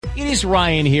It is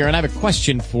Ryan here, and I have a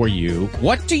question for you.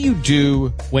 What do you do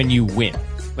when you win?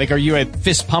 Like, are you a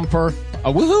fist pumper,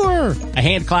 a woohooer, a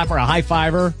hand clapper, a high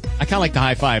fiver? I kind of like the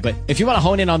high five, but if you want to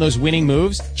hone in on those winning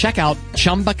moves, check out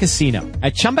Chumba Casino.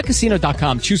 At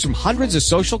ChumbaCasino.com, choose from hundreds of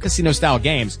social casino-style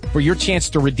games for your chance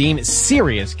to redeem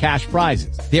serious cash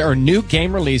prizes. There are new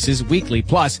game releases weekly,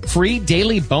 plus free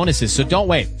daily bonuses. So don't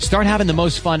wait. Start having the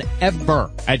most fun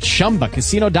ever at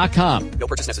ChumbaCasino.com. No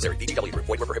purchase necessary. VGW. Void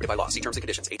where prohibited by law. See terms and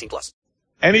conditions. 18+.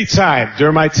 Anytime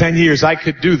during my 10 years, I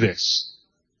could do this.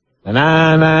 Na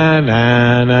na na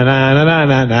na na na na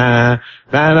na na na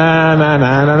na na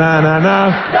na na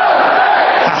na.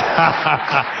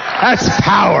 That's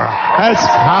power. That's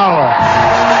power.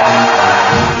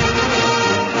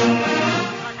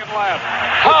 Second left.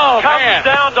 Oh, comes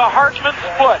down to Hartman's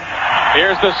foot.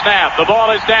 Here's the snap. The ball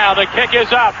is down. The kick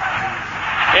is up.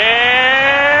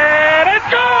 And it's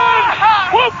good!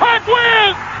 Wolfpack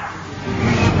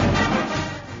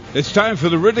wins! It's time for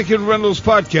the Riddick and Reynolds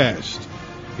podcast.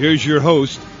 Here's your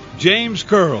host, James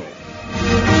Curl.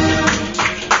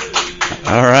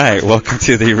 All right, welcome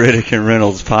to the Riddick and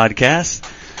Reynolds podcast.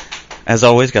 As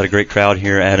always, got a great crowd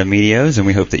here at Amedio's, and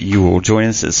we hope that you will join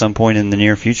us at some point in the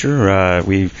near future.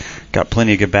 We've got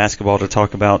plenty of good basketball to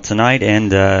talk about tonight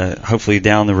and hopefully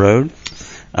down the road.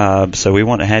 So we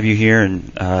want to have you here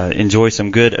and enjoy some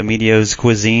good Amedio's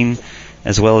cuisine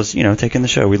as well as, taking the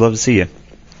show. We'd love to see you.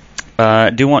 I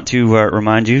do want to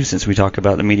remind you, since we talk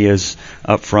about the Amedio's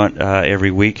up front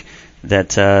every week, that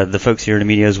the folks here at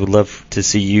Amedio's would love to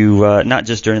see you not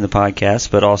just during the podcast,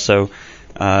 but also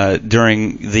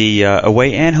during the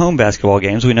away and home basketball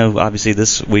games. We know, obviously,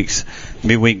 this week's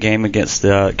midweek game against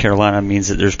Carolina means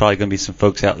that there's probably going to be some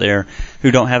folks out there who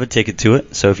don't have a ticket to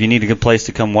it. So if you need a good place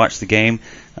to come watch the game,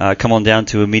 come on down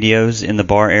to Amedio's in the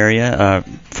bar area.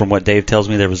 From what Dave tells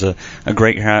me, there was a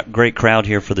great crowd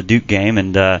here for the Duke game,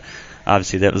 and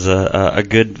obviously that was a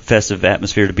good festive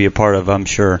atmosphere to be a part of, I'm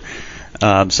sure.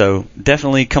 So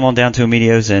definitely come on down to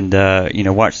Amedio's and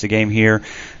watch the game here.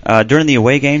 During the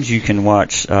away games, you can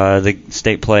watch the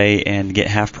state play and get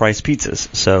half-price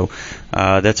pizzas. So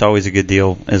that's always a good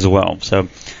deal as well. So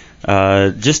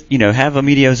just have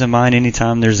Amedio's in mind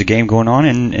anytime there's a game going on,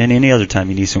 and any other time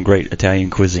you need some great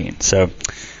Italian cuisine. So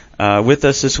with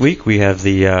us this week, we have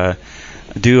the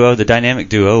dynamic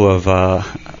duo of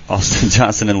Austin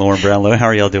Johnson and Lauren Brownlow. How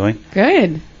are y'all doing?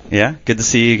 Good. Yeah, good to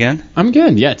see you again. I'm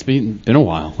good. Yeah, it's been a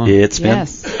while. Huh? It's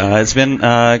been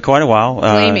quite a while.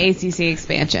 Blame ACC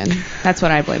expansion. That's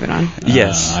what I blame it on.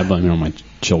 Yes, I blame it on my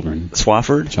children.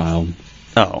 Swafford? Child.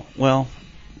 Oh, well,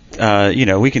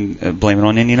 we can blame it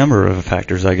on any number of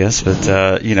factors, I guess. But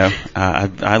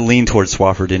I lean towards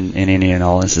Swafford in any and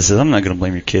all instances. I'm not going to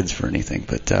blame your kids for anything,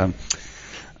 but.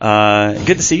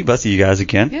 Good to see both of you guys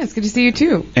again. Yeah, it's good to see you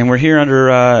too. And we're here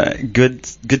under good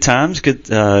times, great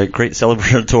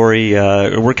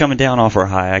celebratory. We're coming down off our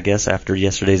high, I guess, after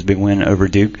yesterday's big win over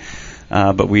Duke.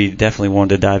 But we definitely wanted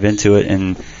to dive into it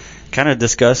and kind of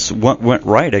discuss what went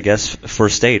right, I guess, for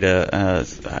State. I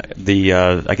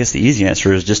guess the easy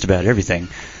answer is just about everything,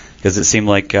 because it seemed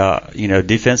like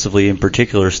defensively in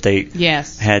particular, State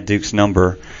had Duke's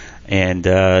number. And,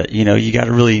 you got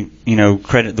to really,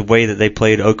 credit the way that they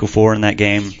played Okafor in that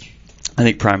game, I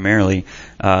think primarily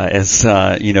as,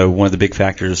 one of the big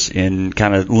factors in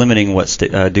kind of limiting what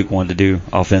Duke wanted to do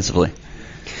offensively.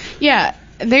 Yeah,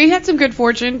 they had some good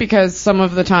fortune because some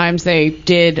of the times they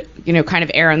did, kind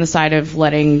of err on the side of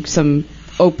letting some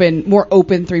more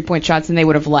open three-point shots than they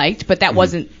would have liked. But that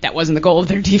wasn't the goal of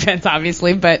their defense,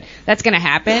 obviously. But that's going to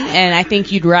happen, and I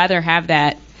think you'd rather have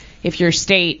that if you're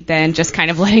State than just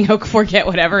kind of letting Okafor get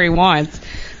whatever he wants.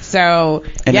 So,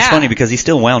 and it's funny because he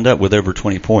still wound up with over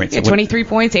 20 points. Yeah, 23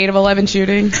 points, 8 of 11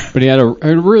 shooting. But he had a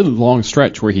really long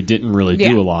stretch where he didn't really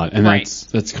do a lot, and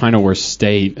that's kind of where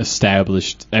State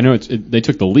established. I know they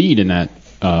took the lead in that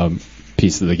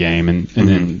piece of the game, and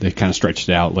then they kind of stretched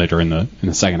it out later in the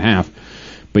second half.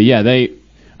 But yeah,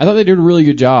 I thought they did a really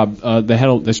good job.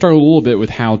 They struggled a little bit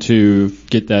with how to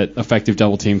get that effective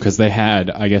double team because they had,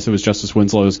 I guess it was Justice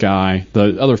Winslow's guy.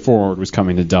 The other forward was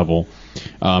coming to double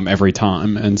every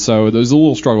time. And so there was a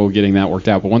little struggle getting that worked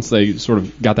out. But once they sort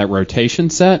of got that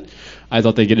rotation set, I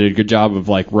thought they did a good job of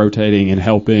rotating and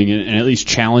helping and at least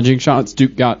challenging shots.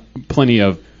 Duke got plenty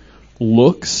of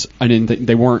looks. I didn't think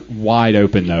they weren't wide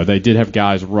open, though. They did have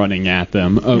guys running at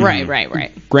them.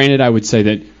 Right. Granted, I would say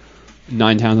that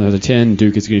 9 times out of 10,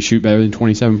 Duke is going to shoot better than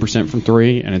 27% from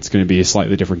three, and it's going to be a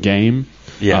slightly different game.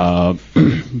 Yeah.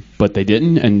 But they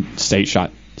didn't, and State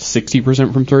shot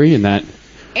 60% from three, and that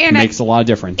makes a lot of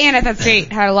difference. And I thought State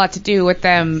had a lot to do with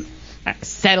them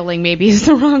settling, maybe is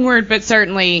the wrong word, but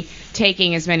certainly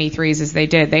taking as many threes as they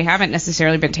did. They haven't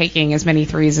necessarily been taking as many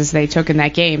threes as they took in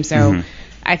that game. So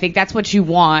I think that's what you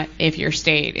want if you're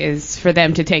State, is for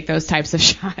them to take those types of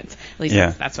shots. At least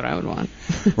that's what I would want.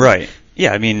 Right.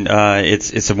 Yeah, I mean,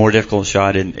 it's a more difficult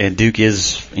shot, and Duke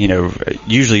is,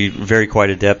 usually very quite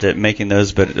adept at making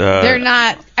those, but they're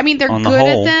not. I mean, they're good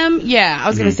at them. Yeah, I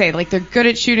was going to say, like, they're good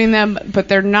at shooting them, but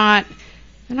they're not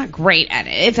great at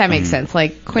it, if that makes sense.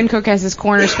 Like, Quinn Cook has this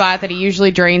corner spot that he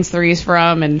usually drains threes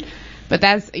from, but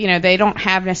that's, they don't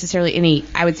have necessarily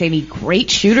any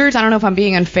great shooters. I don't know if I'm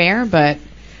being unfair, but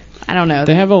I don't know.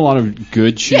 They have a lot of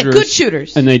good shooters. Yeah, good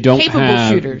shooters. And they don't capable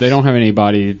shooters. They don't have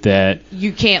anybody that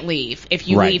you can't leave. If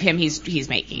you leave him, he's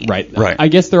making it. Right. I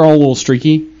guess they're all a little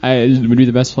streaky. Would be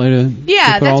the best play to.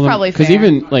 Yeah, to that's probably fair. Because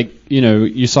even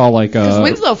you saw like because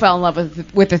Winslow fell in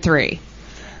love with the three,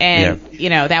 and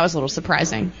that was a little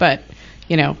surprising, but.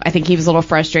 I think he was a little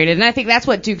frustrated, and I think that's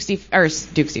what State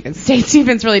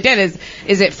Stevens really did.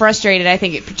 Is it frustrated? I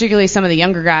think particularly some of the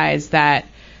younger guys that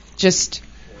just.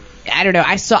 I don't know.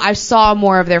 I saw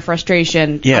more of their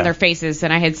frustration on their faces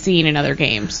than I had seen in other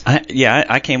games.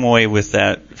 I came away with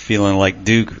that feeling like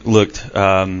Duke looked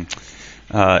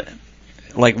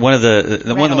like one of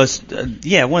the most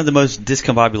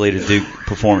discombobulated Duke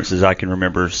performances I can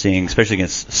remember seeing, especially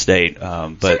against State.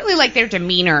 But certainly, like their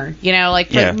demeanor,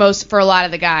 for a lot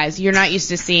of the guys, you're not used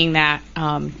to seeing that.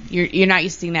 You're not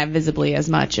used to seeing that visibly as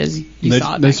much as you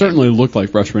saw. They certainly looked like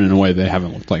freshmen in a way they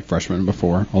haven't looked like freshmen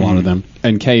before. A lot of them,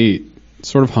 and Kay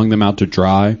sort of hung them out to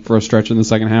dry for a stretch in the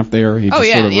second half there. He just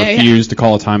sort of refused to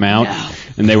call a timeout,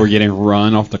 and they were getting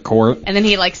run off the court. And then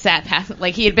he sat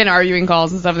he had been arguing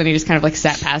calls and stuff, and then he just kind of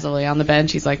sat passively on the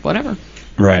bench. He's like, whatever.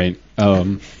 Right.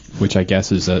 Which I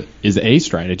guess is a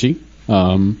strategy.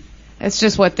 It's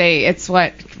just what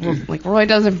Roy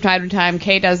does it from time to time.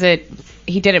 Kay does it.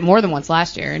 He did it more than once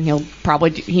last year, and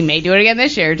he may do it again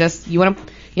this year. Just you want to.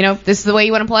 This is the way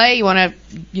you want to play. You want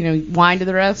to, whine to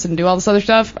the refs and do all this other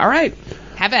stuff. All right,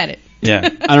 have at it. Yeah,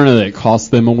 I don't know that it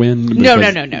cost them a win. No.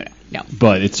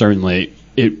 But it certainly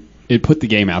it put the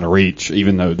game out of reach,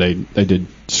 even though they did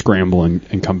scramble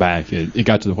and come back. It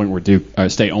got to the point where Duke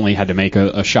State only had to make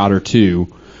a shot or two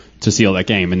to seal that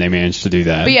game, and they managed to do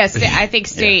that. But yes, I think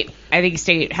State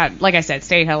had, like I said,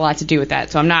 State had a lot to do with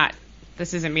that. So I'm not.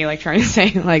 This isn't me trying to say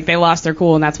they lost their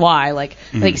cool and that's why. I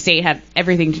think State had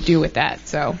everything to do with that.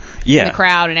 So and the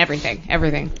crowd and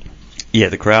everything. Yeah,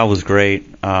 the crowd was great.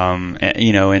 Things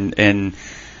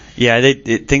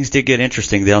did get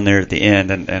interesting down there at the end,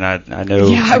 and I know.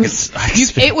 Yeah, it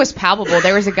was palpable.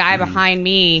 There was a guy behind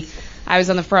me. I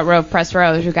was on the front row of press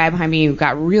row. There was a guy behind me who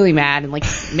got really mad and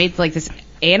made this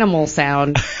animal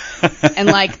sound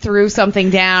and threw something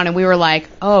down, and we were like,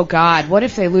 oh God, what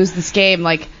if they lose this game?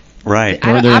 Right.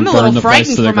 I'm a little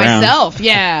frightened for myself.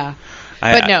 Yeah.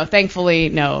 But no, thankfully,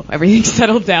 no. Everything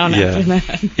settled down after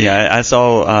that. Yeah, I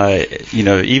saw,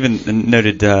 even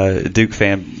noted Duke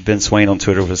fan Ben Swain on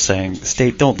Twitter was saying,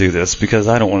 State, don't do this because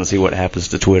I don't want to see what happens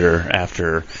to Twitter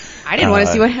after. I didn't want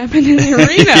to see what happened in the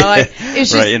arena. It's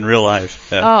just, right, in real life.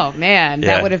 Yeah. Oh, man,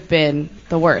 that would have been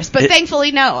the worst. But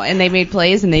thankfully, no. And they made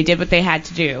plays and they did what they had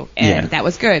to do. And that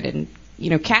was good. And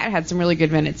Cat had some really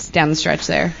good minutes down the stretch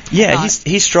there. Yeah,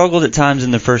 he struggled at times in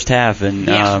the first half, and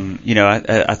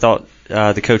I thought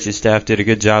the coaching staff did a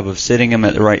good job of sitting him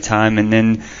at the right time, and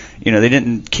then they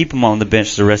didn't keep him on the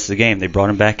bench the rest of the game. They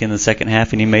brought him back in the second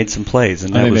half, and he made some plays.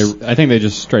 And I think they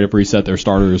just straight up reset their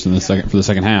starters for the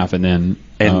second half, and then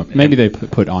maybe they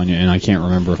put Anya in. I can't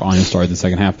remember if Anya started the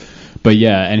second half, but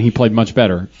yeah, and he played much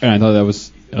better, and I thought that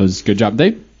was a good job.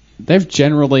 They've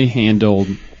generally handled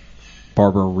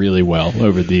Barber really well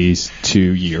over these 2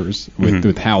 years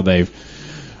with how they've,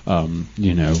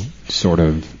 sort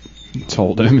of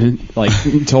told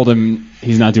him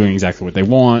he's not doing exactly what they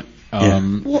want.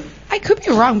 Well, I could be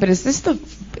wrong, but is this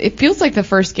it feels like the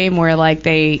first game where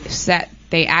they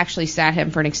actually sat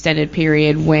him for an extended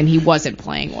period when he wasn't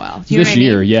playing well. This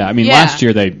year, yeah. I mean, last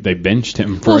year they benched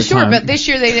him for a time. But this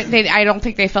year they I don't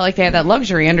think they felt like they had that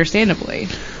luxury, understandably.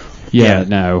 Yeah.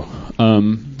 No.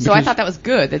 So I thought that was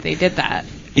good that they did that.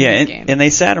 Yeah, and they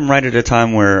sat him right at a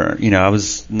time where, I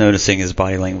was noticing his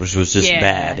body language was just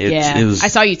bad. It was, I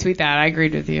saw you tweet that. I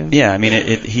agreed with you. Yeah, I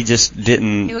mean, he just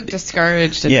didn't. He looked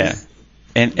discouraged.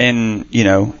 And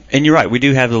you're right. We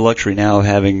do have the luxury now of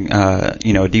having,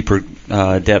 a deeper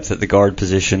depth at the guard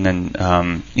position.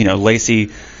 And,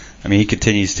 Lacey, I mean, he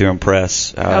continues to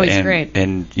impress. He's great.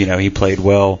 And, he played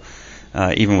well,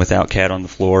 even without Cat on the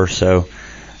floor. So,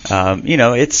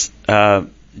 it's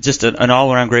just an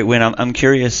all-around great win. I'm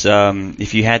curious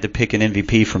if you had to pick an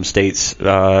MVP from State's,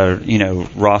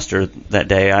 roster that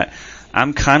day.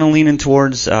 I'm kind of leaning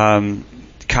towards kind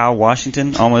Kyle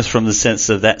Washington, almost from the sense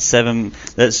of that seven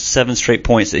straight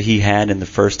points that he had in the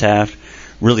first half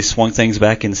really swung things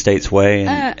back in State's way,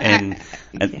 and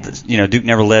Duke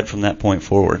never led from that point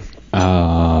forward.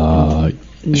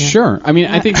 Sure. I mean,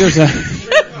 I think there's a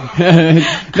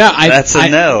That's a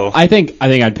no. I think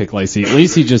I'd pick Lacey.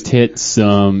 Lacey just hit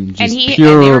some and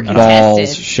pure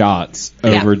balls shots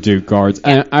over Duke guards.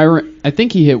 Yeah. I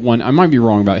think he hit one. I might be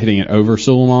wrong about hitting it over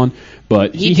Suleiman,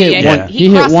 but he hit did. one.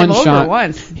 He hit one crossed him shot. over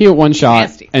once. He hit one shot,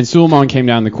 Nasty. and Suleiman came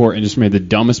down the court and just made the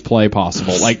dumbest play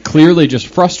possible. Like clearly just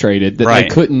frustrated that they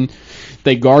couldn't.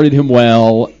 They guarded him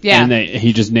well, and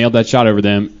he just nailed that shot over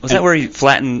them. Was that where he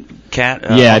flattened Cat?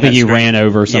 I think he ran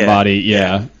over somebody.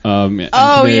 Yeah. And committed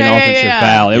an offensive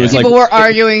foul. It was people were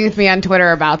arguing with me on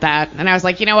Twitter about that, and I was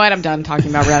like, you know what? I'm done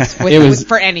talking about refs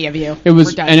for any of you. It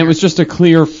was just a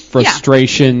clear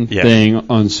frustration thing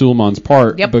on Suleiman's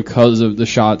part because of the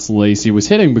shots Lacey was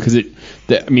hitting. Because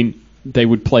they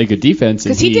would play good defense.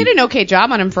 Because he did an okay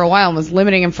job on him for a while and was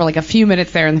limiting him for like a few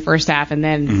minutes there in the first half, and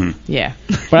then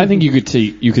But I think you could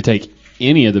take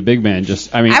any of the big men.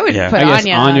 I would put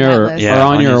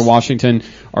Anya or Washington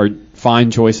are fine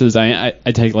choices. I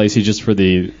take Lacey just for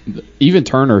even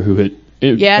Turner, who hit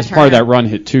as part of that run,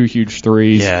 hit 2 huge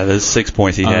threes. Yeah, those 6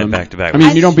 points he had back to back. I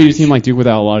mean, you don't beat a team like Duke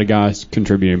without a lot of guys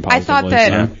contributing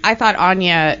positively. I thought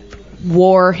Anya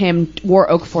wore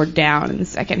Okafor down in the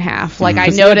second half. Like I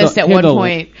noticed at one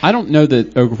point. I don't know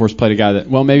that Okafor's played a guy that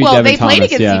maybe Devin they Thomas,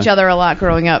 played against each other a lot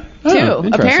growing up too.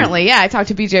 Apparently, I talked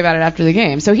to BJ about it after the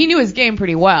game, so he knew his game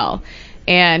pretty well.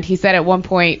 And he said at one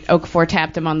point Okafor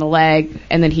tapped him on the leg,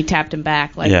 and then he tapped him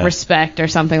back respect or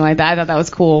something like that. I thought that was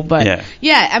cool, but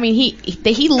I mean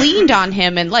he leaned on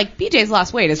him, and like BJ's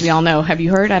lost weight, as we all know. Have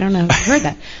you heard? I don't know if you've heard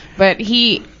that, but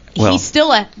he's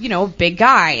still a big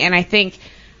guy, and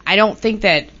I don't think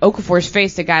that Okafor's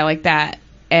faced a guy like that.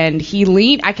 And he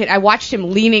leaned. I watched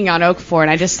him leaning on Okafor,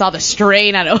 and I just saw the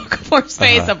strain on Okafor's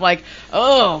face. I'm like,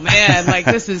 oh man, like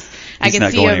this is. I can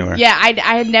see him. Anywhere. Yeah,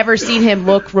 I had never seen him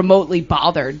look remotely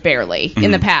bothered, barely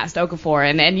in the past, Okafor,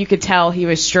 and you could tell he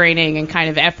was straining and kind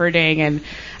of efforting, and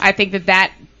I think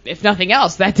that. If nothing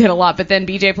else, that did a lot. But then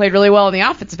BJ played really well in the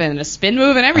offensive end, a spin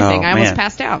move and everything. I almost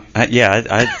passed out.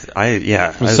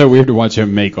 It was so weird to watch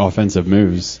him make offensive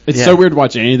moves. It's so weird to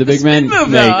watch any of the big men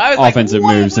make offensive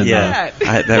moves.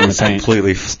 That was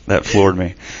completely that floored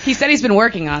me. He said he's been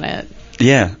working on it.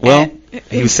 Yeah, well,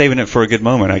 he was saving it for a good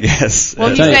moment, I guess. Well,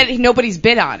 he said nobody's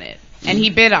bid on it, and he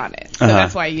bid on it, so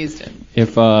that's why he used it.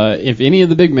 If any of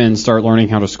the big men start learning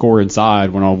how to score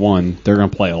inside 1-on-1, they're going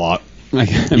to play a lot.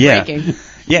 Breaking.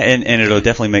 Yeah, and it'll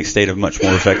definitely make State a much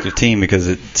more effective team because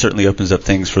it certainly opens up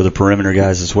things for the perimeter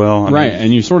guys as well. I mean,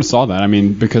 and you sort of saw that. I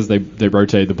mean, because they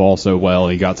rotated the ball so well,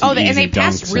 he got some easy and they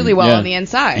passed really well on the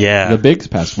inside. Yeah, the bigs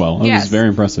passed well. It was very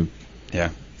impressive.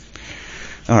 Yeah.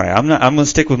 All right, I'm going to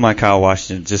stick with my Kyle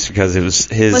Washington just because it was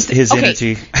his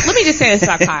energy. Let me just say this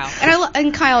about Kyle.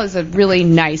 And Kyle is a really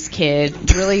nice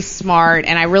kid, really smart,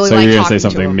 and I really like talking to him. So you're going to say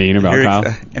something mean about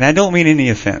Kyle? And I don't mean any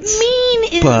offense. Mean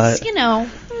is,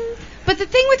 But the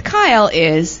thing with Kyle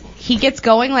is he gets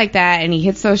going like that and he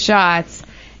hits those shots,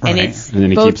 and it's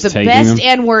both the best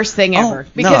and worst thing ever.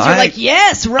 Because you're like,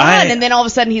 yes, run, and then all of a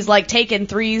sudden he's like taking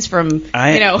threes from,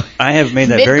 I have made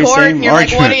that midcourt, very same and you're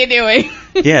argument. like, what are you doing?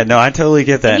 Yeah, no, I totally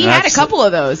get that. And he had a couple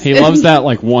of those. He loves that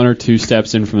like 1 or 2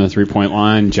 steps in from the 3-point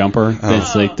line jumper.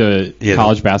 That's like the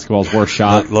college basketball's worst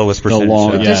shot. The lowest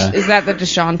percentage. Is that the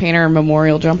Deshaun Painter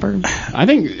memorial jumper? I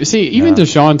think, even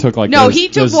Deshaun took he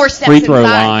took more steps free throw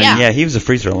inside. line. Yeah, he was a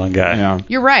free throw line guy. Yeah.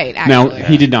 You're right, actually. Now,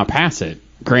 he did not pass it.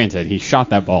 Granted, he shot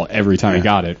that ball every time he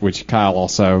got it, which Kyle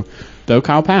also, though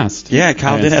Kyle passed. Yeah,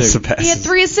 Kyle did have some passes. He had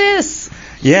 3 assists.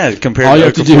 Yeah, compared all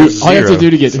to you have to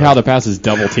do to get Kyle to pass is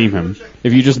double team him.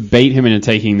 If you just bait him into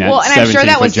taking that 17-foot jumper. Well, and I'm sure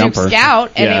that was Duke's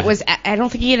scout, and it was. I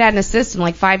don't think he had an assist in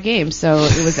like 5 games, so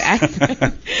it was.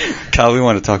 Kyle, we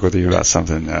want to talk with you about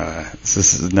something. This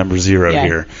is number 0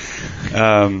 here.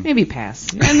 Maybe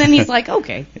pass, and then he's like,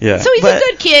 okay. Yeah. So he's a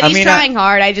good kid. He's trying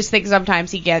hard. I just think sometimes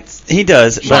he gets. He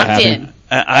does. Locked in.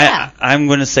 I'm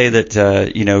going to say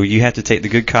that you have to take the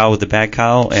good Kyle with the bad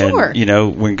Kyle,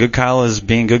 and when good Kyle is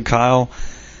being good Kyle,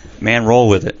 man, roll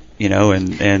with it.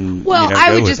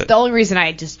 I would just. The only reason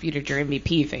I disputed your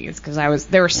MVP thing is because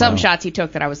there were some shots he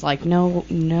took that I was like, no,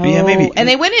 yeah, maybe, and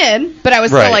they went in, but I was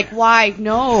still like, why?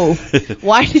 No,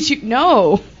 why did you?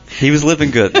 No. He was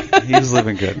living good.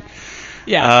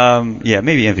 Yeah.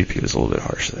 Maybe MVP was a little bit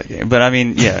harsh that game, but I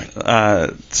mean,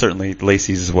 certainly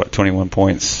Lacey's is 21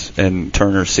 points and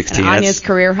Turner's 16. And Anya's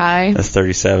career high. That's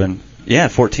 37. Yeah,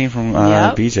 14 from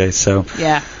Yep. BJ. So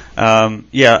Yeah.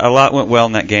 a lot went well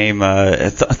in that game.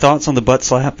 Thoughts on the butt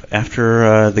slap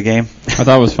after the game? I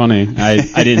thought it was funny.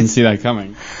 I didn't see that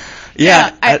coming.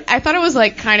 Yeah, I thought it was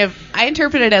like I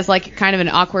interpreted it as like kind of an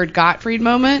awkward Gottfried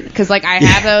moment, because like I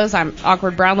have those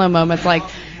awkward Brownlow moments. Like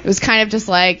it was kind of just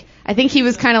like, I think he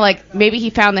was kind of like, maybe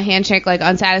he found the handshake like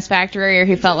unsatisfactory, or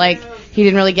he felt like he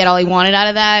didn't really get all he wanted out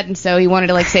of that, and so he wanted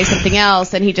to like say something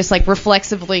else, and he just like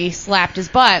reflexively slapped his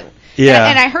butt. Yeah.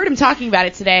 And I heard him talking about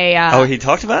it today. He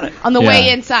talked about it on the way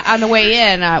inside. On the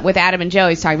way in with Adam and Joe,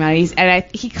 he's talking about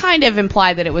it. He kind of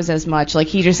implied that it was as much. Like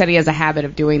he just said he has a habit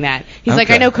of doing that. He's like,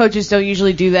 I know coaches don't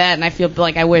usually do that, and I feel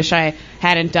like I wish I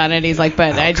hadn't done it. He's like,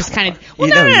 but I just kind of. Well,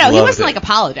 no. He wasn't like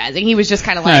apologizing. He was just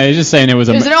kind of like. No, he's just saying it was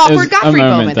an awkward Gottfried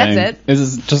moment. Thing. That's it. This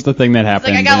is just a thing that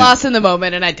happened. Like I got lost in the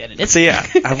moment and I did it.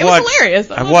 I've was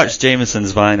hilarious. I've watched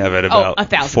Jameson's Vine of it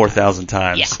about 4,000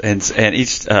 times. Yeah. And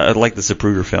each like the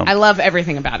Zapruder film. I love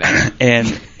everything about it.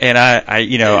 And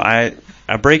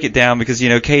I break it down because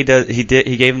Kay he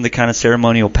gave him the kind of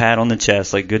ceremonial pat on the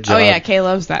chest, like good job. Oh yeah, Kay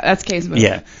loves that. That's Kay's move.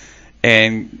 Yeah.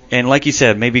 And like you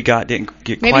said, maybe Gott didn't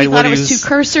get maybe quite what he was. Maybe he thought it was too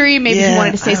cursory. Maybe he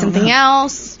wanted to say something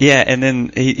else. Yeah, and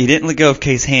then he didn't let go of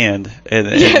Kay's hand. And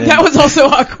that was also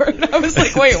awkward. I was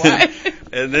like, wait, what?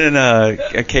 And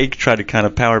then Kay tried to kind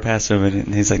of power pass him,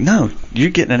 and he's like, "No, you're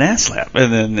getting an ass slap."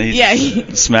 And then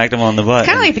he smacked him on the butt.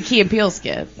 Kind of like the Key and Peele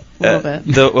skit, a little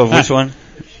bit. Which one?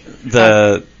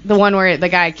 The one where the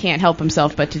guy can't help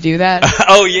himself but to do that.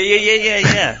 Oh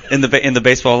yeah. In the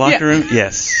baseball locker room.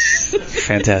 Yes,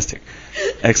 fantastic,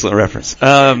 excellent reference.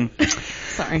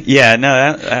 Sorry. Yeah,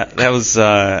 no, that was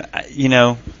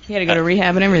He had to go to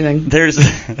rehab and everything.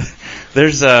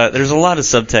 There's a lot of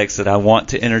subtext that I want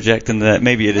to interject into that.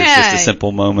 Maybe it is just a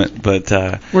simple moment, but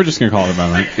we're just gonna call it a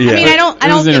moment. Yeah. I mean, I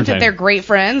don't think that they're great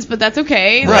friends, but that's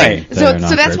okay. Right. So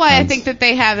that's why I think that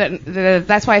they have it.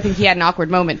 That's why I think he had an awkward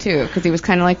moment too, because he was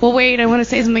kind of like, well, wait, I want to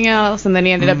say something else, and then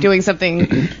he ended up doing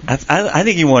something. I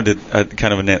think he wanted to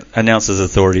kind of announce his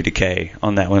authority to Kay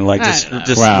on that one, like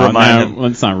just wow, remind him.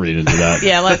 Let's not read into that.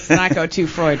 Yeah, let's not go too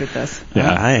Freud with this.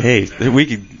 Yeah. We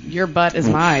could. Your butt is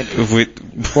mine.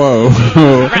 Whoa.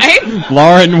 Right?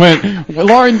 Lauren went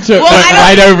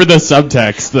right over the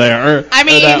subtext there. I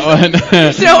mean,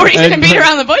 there's no reason to beat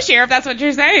around the bush here if that's what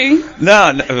you're saying.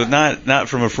 No, not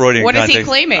from a Freudian context. What is he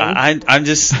claiming? I'm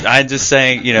just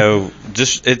saying,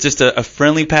 it's just a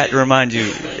friendly pat to remind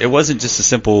you. It wasn't just a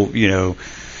simple, we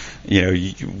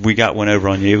got one over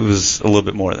on you. It was a little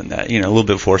bit more than that, a little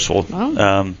bit forceful.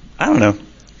 Well. I don't know.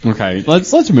 Okay,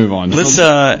 let's move on. Let's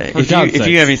if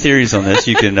you have any theories on this,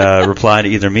 you can reply to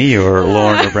either me or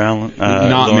Lauren or Brown.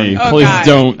 Not Lauren. me. Please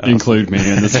don't include me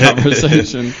in this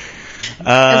conversation.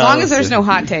 As long as there's no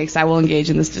hot takes, I will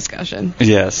engage in this discussion.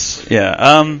 Yes. Yeah.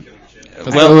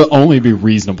 There will only be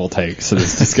reasonable takes to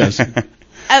this discussion.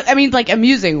 I mean, like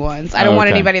amusing ones. I don't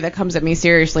want anybody that comes at me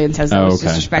seriously and says that was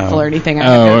disrespectful or anything. I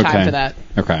have no time for that.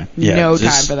 Okay. Yeah, no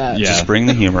time for that. Just bring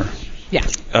the humor. Yeah.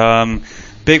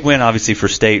 Big win, obviously, for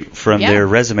State from their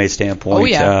resume standpoint. Oh,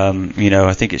 yeah.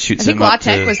 I think it shoots them La up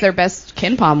Tech was their best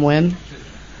KenPom win.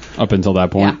 Up until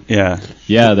that point. Yeah.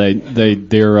 Yeah,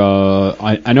 they're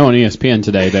I know on ESPN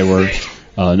today they were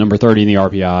number 30 in the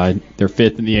RPI. They're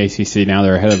 5th in the ACC. Now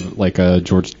they're ahead of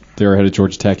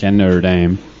Georgia Tech and Notre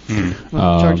Dame.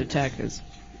 Well, Georgia Tech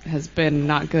has been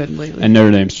not good lately. And Notre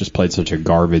Dame's just played such a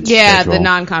garbage schedule. The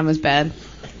non-con was bad.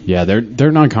 Yeah,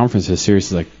 their non-conference series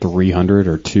is like 300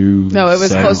 or 2. No, it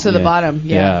was close to the bottom.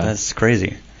 Yeah. That's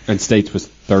crazy. And State's was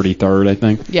 33rd, I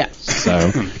think. Yeah.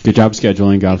 So, good job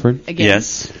scheduling, Godford. Again.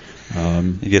 Yes.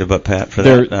 You get a butt pat for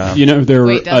that.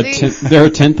 They're a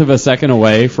tenth of a second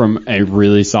away from a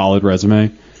really solid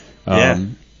resume.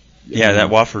 Yeah, that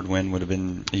Wofford win would have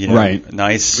been,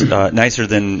 nice, nicer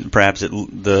than perhaps it would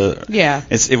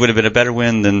have been a better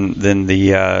win than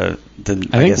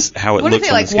I guess how it looks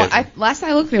on the schedule. Last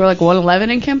I looked, they were like 111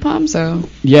 in KenPom. So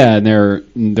yeah, and their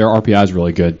RPI is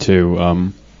really good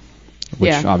too,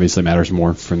 which obviously matters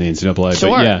more from the NCAA. Sure.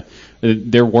 But yeah,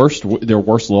 their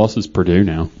worst loss is Purdue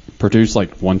now. Purdue's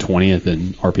like 120th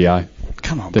in RPI.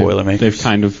 Come on, Boilermakers. They've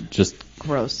kind of just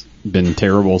been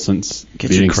terrible since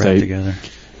beating State. Together.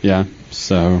 Yeah,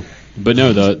 so, but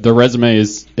no, the resume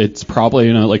it's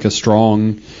probably, like a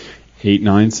strong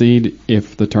 8-9 seed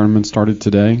if the tournament started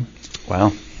today.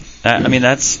 Wow. I mean,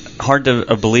 that's hard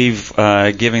to believe,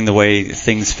 given the way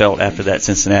things felt after that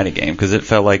Cincinnati game, because it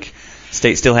felt like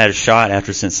State still had a shot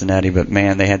after Cincinnati, but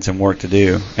man, they had some work to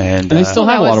do. And they still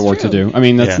have a lot of work to do. I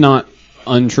mean, that's not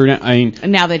untrue.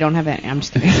 And now they don't have any. I'm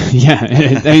just kidding. Yeah.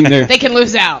 They can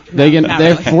lose out. They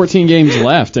have 14 games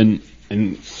left, and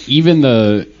even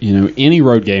any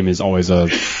road game is always a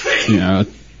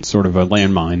sort of a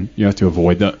landmine. You have to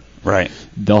avoid that. Right.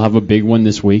 They'll have a big one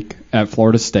this week at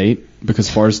Florida State because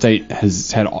Florida State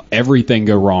has had everything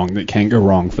go wrong that can go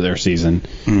wrong for their season,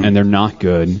 and they're not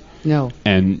good. No.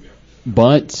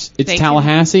 But it's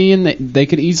Tallahassee, and they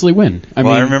could easily win.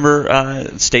 I remember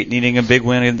State needing a big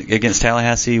win against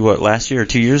Tallahassee, last year or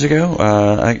 2 years ago?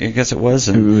 I guess it was.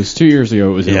 It was 2 years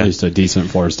ago. It was at least a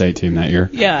decent Florida State team that year.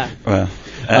 Yeah.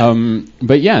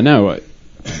 But yeah, no.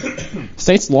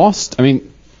 State's lost. I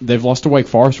mean, they've lost to Wake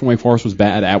Forest when Wake Forest was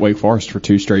bad at Wake Forest for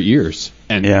 2 straight years.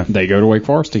 And they go to Wake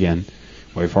Forest again.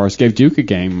 Wake Forest gave Duke a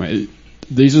game.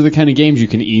 These are the kind of games you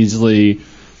can easily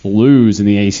lose in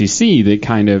the ACC that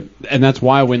kind of, and that's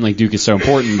why a win like Duke is so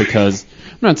important, because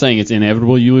I'm not saying it's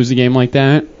inevitable you lose a game like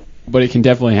that, but it can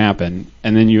definitely happen.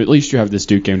 And then at least you have this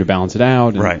Duke game to balance it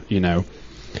out. And, right.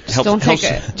 Just don't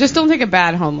take a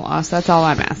bad home loss. That's all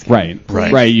I'm asking. Right.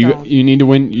 Please right. You need to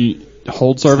win. You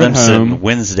hold serve at home.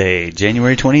 Wednesday,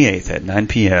 January 28th at 9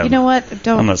 p.m. You know what?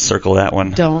 Don't. I'm going to circle that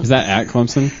one. Don't. Is that at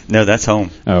Clemson? No, that's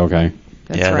home. Oh, okay.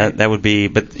 That's right. that would be,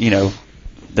 but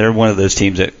they're one of those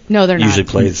teams that usually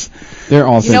plays. Their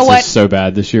offense is so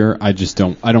bad this year. I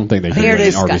don't think they can win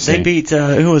RBC. They beat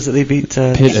who was it? They beat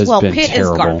Pitt has been Pitt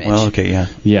terrible. Is garbage. Well, okay, yeah.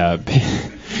 Yeah.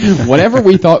 Whatever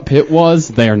we thought Pitt was,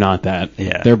 they are not that.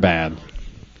 Yeah. They're bad.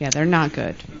 Yeah, they're not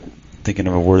good. Thinking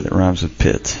of a word that rhymes with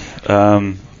Pitt.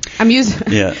 I'm using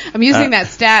that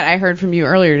stat I heard from you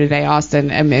earlier today,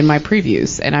 Austin, in my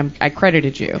previews, and I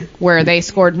credited you, where they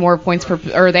scored more points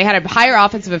or they had a higher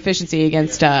offensive efficiency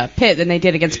against Pitt than they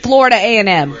did against Florida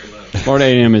A&M. Florida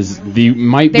A&M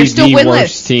might be the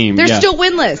worst team. They're still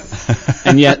winless.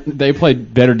 And yet they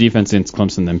played better defense against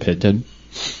Clemson than Pitt did.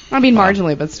 I mean,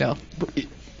 marginally, but still.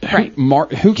 Right.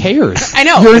 Who cares? I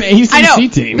know. You're an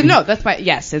ACC team. But no, that's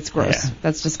yes, it's gross. Yeah.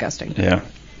 That's disgusting. Yeah.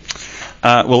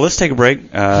 Well, let's take a break.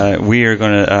 We are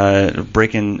going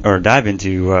to dive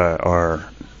into our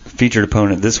featured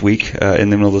opponent this week in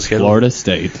the middle of the schedule. Florida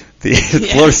State. The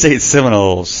Florida State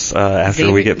Seminoles.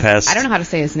 After we get past, I don't know how to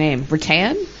say his name.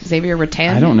 Xavier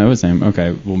Rattan. I don't know his name.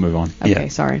 Okay, we'll move on. Okay,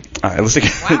 sorry. All right,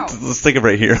 let's take a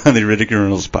break here on the Riddick and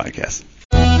Reynolds podcast.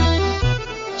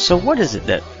 So, what is it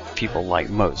that people like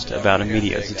most about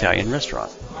Emilio's Italian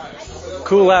restaurant?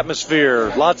 Cool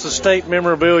atmosphere, lots of state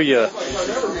memorabilia,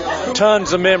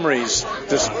 tons of memories,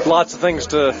 just lots of things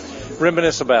to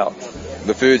reminisce about.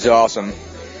 The food's awesome.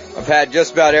 I've had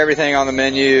just about everything on the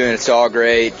menu, and it's all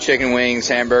great. Chicken wings,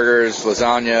 hamburgers,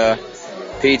 lasagna,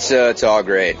 pizza, it's all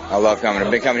great. I love coming. I've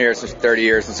been coming here since 30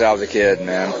 years since I was a kid,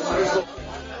 man.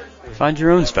 Find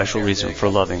your own special reason for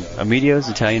loving Emilio's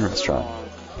Italian restaurant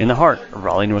in the heart of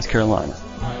Raleigh, North Carolina.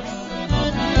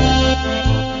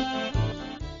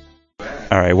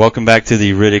 All right, welcome back to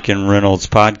the Riddick and Reynolds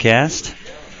podcast.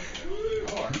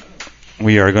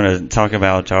 We are going to talk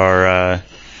about our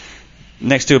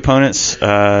next two opponents.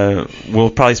 We'll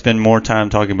probably spend more time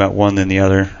talking about one than the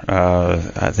other.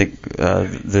 I think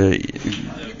the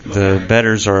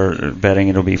bettors are betting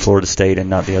it'll be Florida State and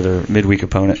not the other midweek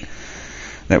opponent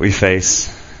that we face,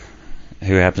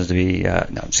 who happens to be, no,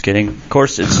 I'm just kidding. Of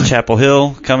course, it's Chapel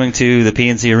Hill coming to the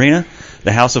PNC Arena,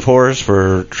 the House of Horrors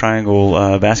for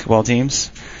Triangle basketball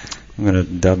teams. I'm going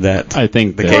to dub that the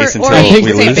case until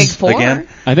we lose again.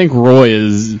 I think Roy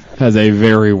has a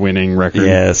very winning record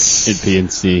at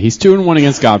PNC. He's 2-1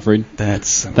 against Godfrey.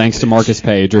 That's thanks to Marcus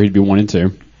Page, or he'd be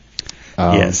 1-2.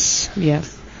 Yes.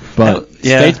 But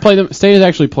State has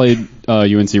actually played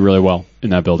UNC really well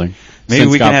in that building. Maybe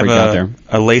we can have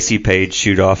a Lacey Page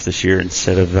shoot off this year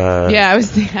instead of. I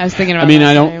was thinking about. I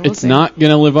mean, it's not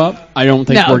going to live up. I don't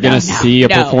think we're going to see a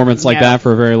performance like that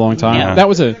for a very long time. No. That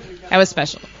was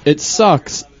special. It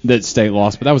sucks that State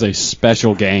lost, but that was a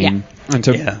special game,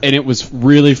 and it was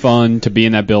really fun to be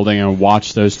in that building and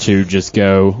watch those two just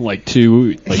go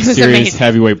two serious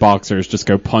heavyweight boxers just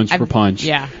go punch for punch.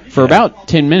 For about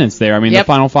 10 minutes there. I mean, the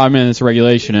final 5 minutes of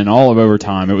regulation and all of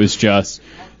overtime, it was just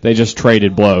they just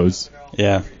traded blows.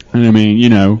 Yeah. And I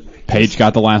mean, Page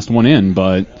got the last one in,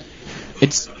 but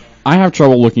I have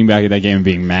trouble looking back at that game and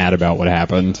being mad about what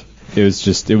happened. It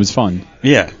was fun.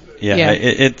 Yeah.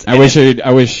 I wish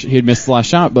he had missed the last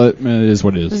shot, but it is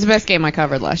what it is. It was the best game I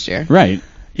covered last year. Right.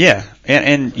 Yeah,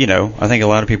 and I think a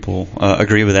lot of people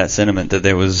agree with that sentiment that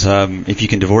there was, if you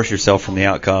can divorce yourself from the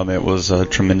outcome, it was a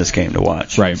tremendous game to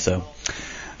watch. Right. So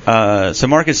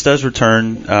Marcus does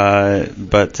return,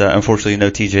 but unfortunately no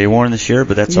TJ Warren this year,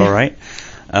 but that's all right.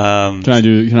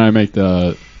 Can I make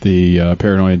the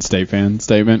paranoid State fan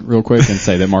statement real quick and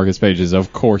say that Marcus Page is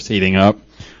of course heating up.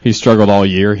 He struggled all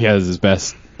year. He has his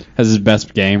best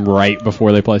game right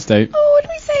before they play State. Oh, what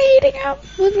did we say? beating him?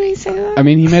 When did he say that? I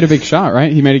mean, he made a big shot,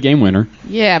 right? He made a game winner.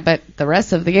 Yeah, but the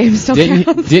rest of the game still Didn't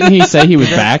counts. he say he was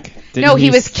back? No,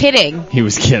 he was kidding. He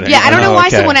was kidding. Yeah, I don't know why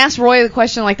okay. someone asked Roy the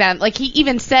question like that. Like, he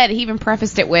even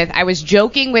prefaced it with, I was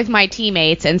joking with my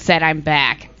teammates and said I'm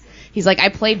back. He's like, I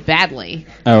played badly.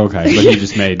 Oh, okay. But he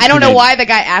just made... I don't know why the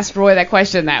guy asked Roy that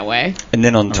question that way. And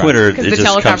then on Twitter, it Because the just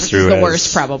comes teleconference through is the as,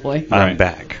 worst, probably. I'm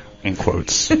back, in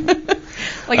quotes. Like,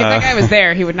 if that guy was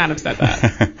there, he would not have said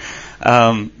that.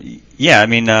 Yeah, I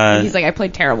mean... He's like, I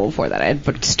played terrible before that. I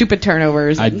had stupid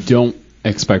turnovers. I don't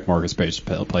expect Marcus Page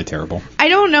to play terrible. I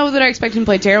don't know that I expect him to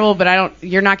play terrible, but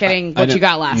you're not getting what you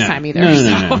got last time either.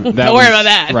 No. Don't worry about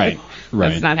that. Right.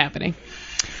 That's not happening.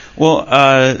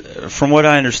 Well, from what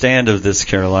I understand of this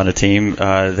Carolina team,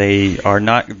 they are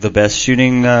not the best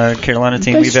shooting Carolina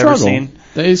team we've ever seen.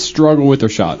 They struggle with their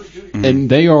shot. Mm-hmm. And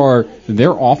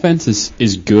their offense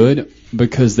is good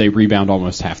because they rebound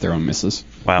almost half their own misses.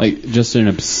 Wow. Like, just an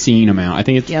obscene amount. I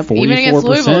think it's 44%. Even against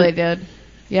Louisville they did.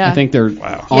 Yeah. I think they're on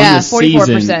the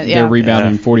season, they're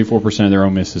rebounding 44% of their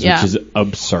own misses, which is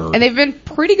absurd. And they've been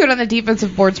pretty good on the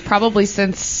defensive boards probably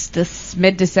since this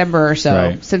mid-December or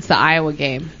so, since the Iowa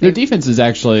game. Their defense is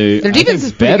actually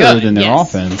better than their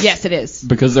offense. Yes, it is.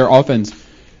 Because their offense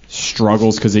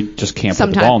struggles because they just can't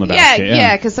put the ball in the basket.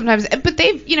 Yeah, because sometimes, but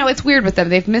they've, it's weird with them.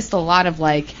 They've missed a lot of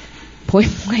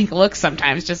point-blank looks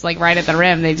sometimes, just right at the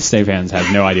rim. They just State fans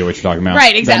have no idea what you're talking about.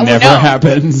 Right, exactly. That never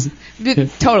happens.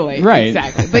 Totally. Right.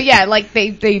 Exactly. But yeah,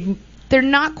 they're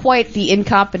not quite the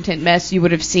incompetent mess you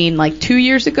would have seen 2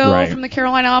 years ago from the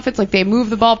Carolina offense. They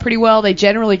move the ball pretty well. They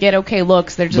generally get okay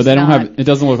looks. They're just but they don't have. It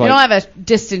doesn't look like they don't have a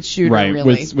distance shooter. Right.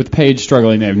 Really. With Page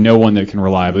struggling, they have no one that can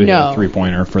reliably hit a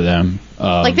 3-pointer for them.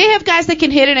 They have guys that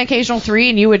can hit an occasional 3,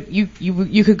 and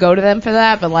you could go to them for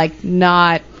that, but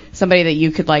not somebody that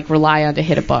you could rely on to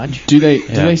hit a bunch. Do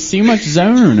they see much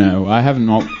zone or no? I haven't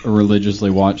religiously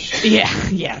watched.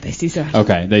 Yeah, they see zone.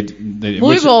 Okay, they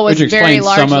Louisville which was very explains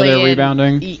largely some of their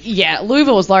rebounding. Yeah,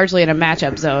 Louisville was largely in a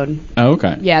matchup zone. Oh,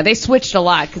 okay. Yeah, they switched a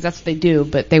lot because that's what they do,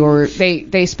 but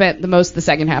they spent the most of the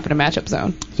second half in a matchup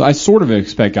zone. So I sort of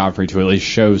expect Godfrey to at least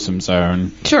show some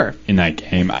zone. Sure. In that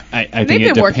game, I think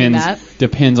it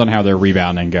depends on how their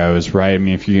rebounding goes, right? I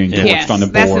mean, if you get torched on the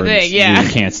boards, you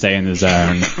can't stay in the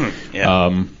zone.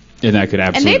 And that could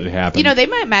absolutely happen. They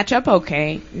might match up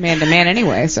okay man to man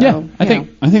anyway. So yeah, I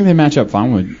think they match up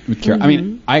fine with Carolina. I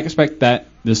mean, I expect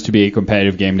this to be a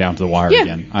competitive game down to the wire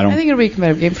again. I think it'll be a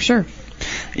competitive game for sure.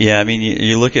 Yeah, I mean,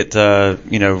 you look at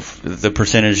the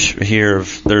percentage here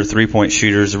of their 3-point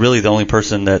shooters. Really, the only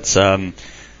person that's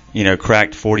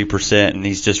cracked 40%, and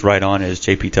he's just right on it, is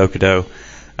JP Tokudo.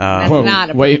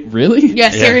 Wait, really? Yeah,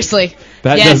 seriously.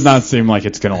 That does not seem like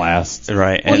it's going to last.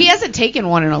 Right. Well, he hasn't taken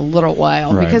one in a little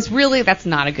while because really that's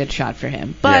not a good shot for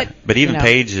him. But even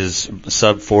Page is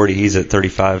sub 40. He's at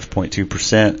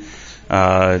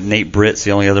 35.2%. Nate Britt's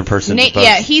the only other person.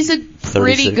 He's a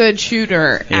pretty good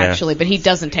shooter actually, but he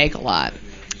doesn't take a lot.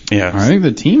 Yeah, I think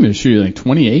the team is shooting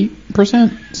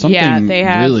 28%. Something they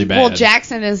have really bad. Well,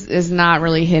 Jackson is not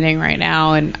really hitting right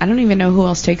now, and I don't even know who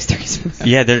else takes threes from them.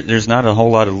 Yeah, there's not a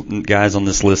whole lot of guys on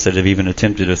this list that have even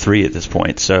attempted a 3 at this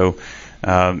point. So,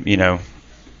 Carolina's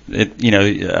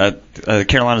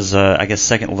I guess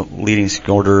second leading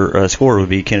scorer would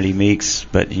be Kennedy Meeks,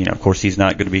 but of course he's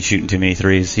not going to be shooting too many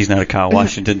threes. He's not a Kyle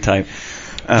Washington type.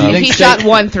 If he shot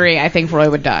 1 3, I think Roy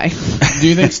would die. Do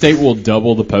you think State will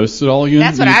double the post at all again?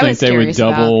 That's what I was curious about. Do you think they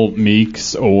would double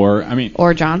Meeks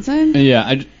or Johnson?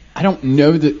 Yeah, I don't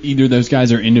know that either of those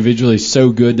guys are individually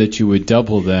so good that you would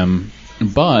double them,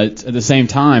 but at the same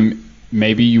time,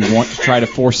 maybe you want to try to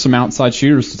force some outside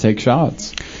shooters to take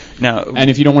shots. Now, and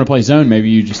if you don't want to play zone, maybe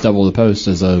you just double the post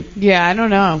as a... Yeah, I don't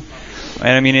know. And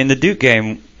I mean, in the Duke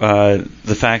game,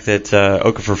 the fact that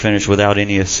Okafor finished without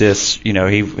any assists,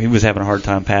 he was having a hard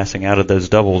time passing out of those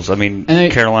doubles. I mean,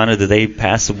 Carolina, did they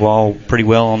pass the ball pretty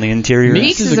well on the interior?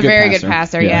 Meeks is a very good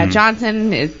passer. Yeah.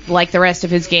 Johnson, like the rest of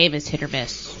his game, is hit or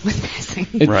miss with passing.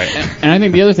 Right. And I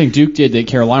think the other thing Duke did that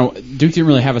Duke didn't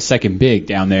really have a second big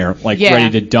down there,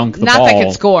 ready to dunk the ball. Not that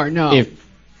could score, no.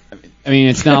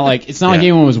 It's not like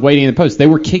anyone was waiting in the post. They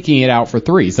were kicking it out for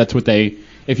threes. That's what they.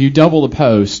 If you double the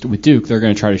post with Duke, they're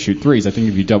going to try to shoot threes. I think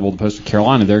if you double the post with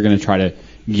Carolina, they're going to try to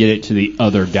get it to the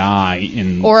other guy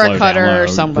or a cutter or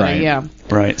somebody. Right. Yeah.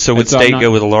 Right. So would State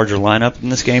go with a larger lineup in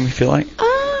this game? You feel like?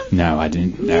 No, I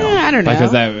didn't. No. Yeah, I don't know.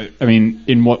 Because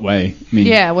in what way?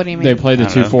 What do you mean? They play the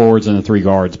 2 forwards and the 3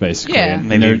 guards, basically. Yeah.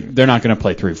 Maybe they're not going to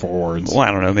play 3 forwards. Well, I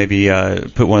don't know. Maybe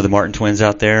put one of the Martin twins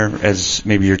out there as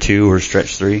maybe your 2 or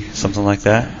stretch 3, something like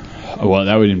that. Well,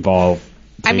 that would involve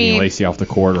taking Lacey off the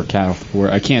court or Cat off the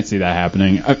court. I can't see that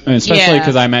happening, especially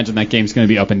because I imagine that game's going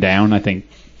to be up and down. I think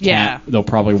They'll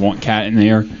probably want Cat in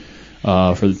there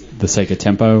for the sake of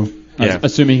tempo. Yeah.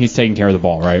 Assuming he's taking care of the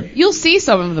ball, right? You'll see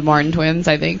some of the Martin twins,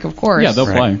 I think, of course. Yeah, they'll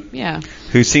play. Yeah.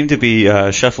 Who seem to be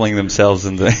shuffling themselves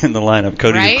in the lineup.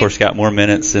 Cody, of course, got more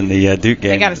minutes in the Duke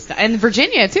game. And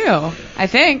Virginia too, I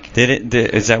think.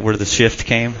 Is that where the shift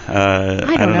came?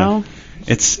 I don't know.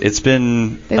 It's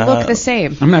been. They look the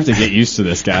same. I'm gonna have to get used to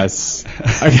this, guys.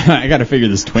 I got to figure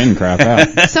this twin crap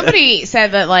out. Somebody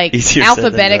said that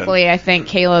alphabetically, I think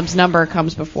Caleb's number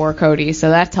comes before Cody, so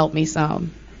that's helped me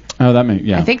some. Oh,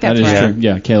 I think that's right. True.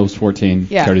 Yeah, Caleb's 14,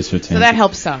 Cody's 15. So that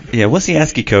helps some. Yeah, what's the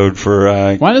ASCII code for?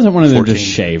 Why doesn't one of them just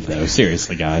shave though?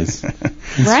 Seriously, guys.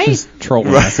 Right? Just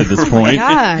trolling us at this point. Oh my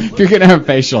God. You're gonna have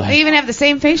facial hair. They even have the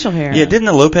same facial hair. Yeah, didn't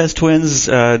the Lopez twins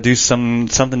do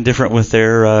something different with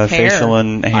their facial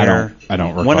and hair? I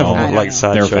don't recall. One of them like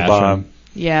Sideshow Bob.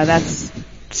 Yeah, that's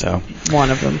one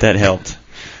of them. That helped.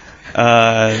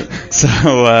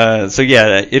 So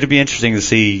yeah, it'd be interesting to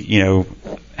see,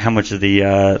 how much of the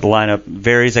lineup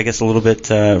varies, I guess, a little bit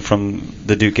from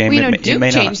the Duke game. Duke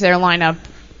changed their lineup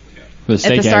at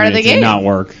the start of the game. It did not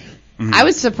work. Mm-hmm. I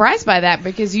was surprised by that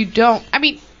because it's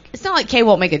not like Kay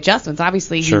won't make adjustments.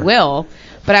 Obviously, he will.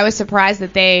 But I was surprised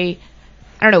that I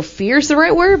don't know, fear's the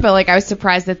right word, but I was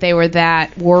surprised that they were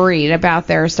that worried about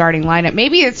their starting lineup.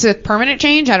 Maybe it's a permanent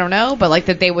change, I don't know, but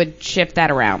that they would shift that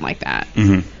around like that.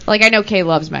 Mm-hmm. I know Kay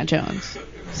loves Matt Jones,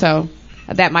 so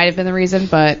that might have been the reason,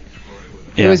 but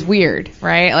it was weird,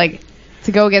 right?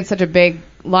 To go against such a big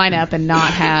lineup and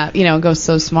not have, go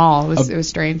so small, it was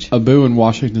strange. Abu and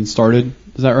Washington started,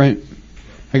 is that right?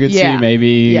 I could see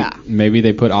maybe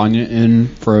they put Anya in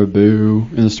for Abu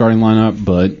in the starting lineup,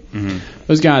 but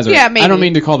those guys are, I don't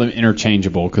mean to call them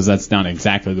interchangeable because that's not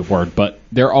exactly the word, but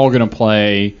they're all going to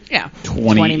play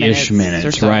 20-ish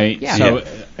minutes, right? Yeah. So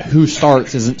who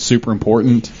starts isn't super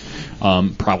important.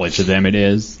 Probably to them it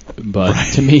is, but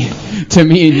to me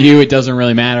and you, it doesn't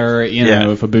really matter.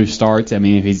 If Abu starts, if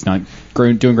he's not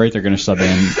doing great, they're going to sub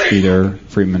in either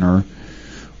Friedman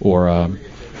or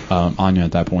Anya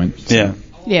at that point. So. Yeah.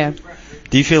 Yeah.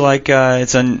 Do you feel like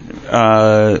it's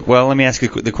well, let me ask you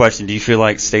the question. Do you feel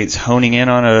like State's honing in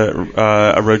on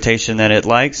a rotation that it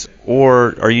likes,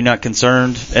 or are you not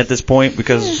concerned at this point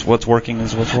because what's working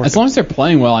is what's working? As long as they're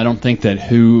playing well, I don't think that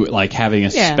having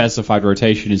a specified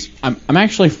rotation is. I'm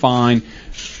actually fine.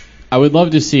 I would love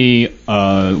to see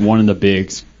one of the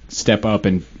bigs step up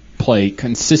and play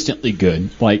consistently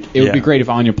good. It would be great if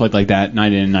Anya played like that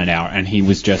night in and night out, and he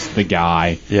was just the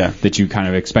guy that you kind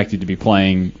of expected to be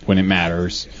playing when it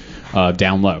matters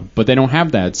down low. But they don't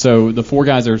have that, so the four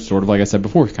guys are sort of, like I said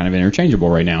before, kind of interchangeable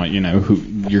right now. Who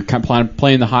you're kind of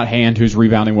playing the hot hand, who's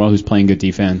rebounding well, who's playing good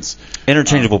defense.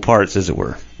 Interchangeable parts, as it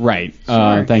were. Right.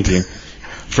 Sure. Thank you.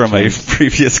 From a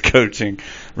previous coaching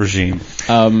regime.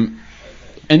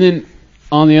 And then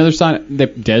on the other side,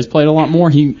 Dez played a lot more.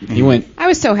 He went. I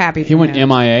was so happy. He went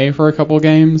MIA for a couple of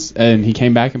games, and he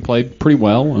came back and played pretty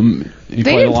well. They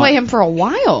didn't play him for a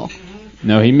while.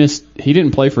 No, he missed. He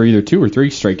didn't play for either 2 or 3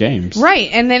 straight games.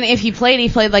 Right, and then if he played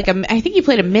I think he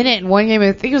played a minute in one game.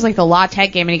 I think it was the La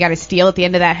Tech game, and he got a steal at the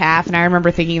end of that half. And I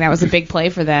remember thinking that was a big play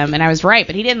for them, and I was right.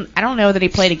 But he didn't. I don't know that he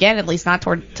played again. At least not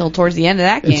till towards the end of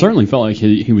that game. It certainly felt like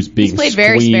he was being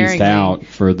squeezed out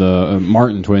for the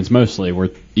Martin twins. Mostly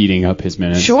were eating up his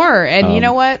minutes. Sure, and you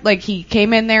know what? He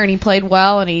came in there and he played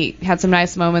well, and he had some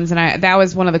nice moments, and that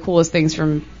was one of the coolest things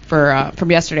from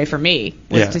yesterday for me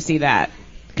was to see that.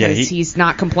 Because he's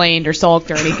not complained or sulked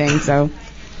or anything, so.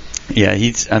 Yeah,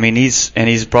 he's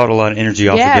brought a lot of energy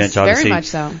off the bench, obviously. Very much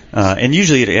so. And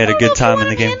usually at a good time in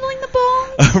the game. Handling the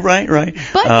ball. Right.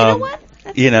 But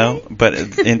you know what?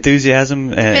 But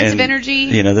enthusiasm and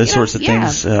energy, those sorts of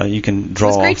things you can draw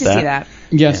off that. It was great to see that.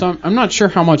 Yeah, so I'm not sure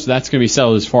how much that's going to be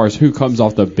settled as far as who comes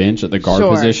off the bench at the guard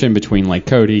position between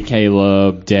Cody,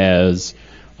 Caleb, Dez.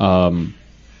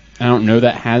 I don't know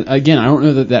that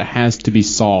has to be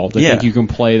solved. I think you can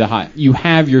play you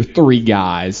have your 3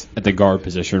 guys at the guard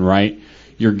position, right?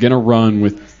 You're going to run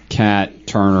with Cat,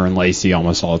 Turner, and Lacey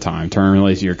almost all the time. Turner and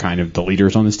Lacey are kind of the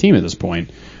leaders on this team at this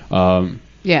point.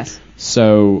 Yes.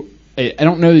 So I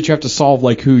don't know that you have to solve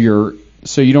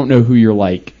so you don't know who your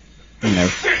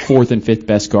 4th and 5th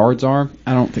best guards are.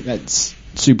 I don't think that's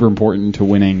super important to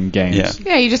winning games.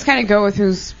 Yeah, you just kind of go with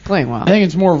who's playing well. I think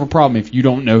it's more of a problem if you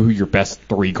don't know who your best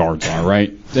 3 guards are,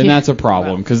 right? Then that's a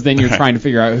problem because then you're trying to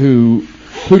figure out who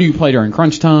do you play during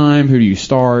crunch time, who do you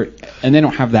start, and they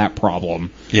don't have that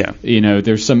problem. Yeah.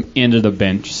 There's some end of the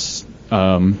bench,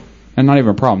 and not even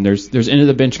a problem. There's end of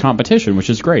the bench competition, which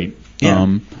is great.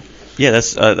 Yeah.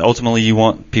 That's ultimately you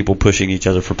want people pushing each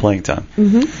other for playing time.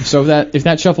 Mm-hmm. So if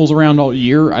that shuffles around all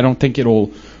year, I don't think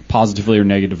it'll positively or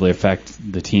negatively affect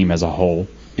the team as a whole.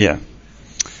 Yeah.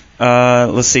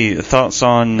 Let's see. Thoughts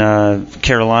on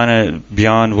Carolina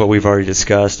beyond what we've already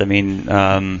discussed? I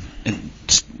mean,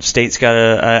 State's got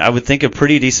I would think, a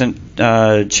pretty decent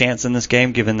chance in this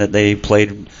game, given that they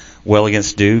played well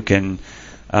against Duke. And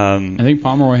I think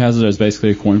Pomeroy has it as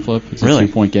basically a coin flip. It's really? a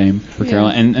 2-point game for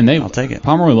Carolina, and I'll take it.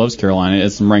 Pomeroy loves Carolina.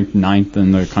 It's ranked 9th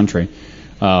in the country.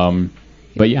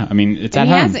 But yeah, I mean, it's at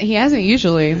home. He hasn't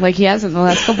usually. Like, he hasn't in the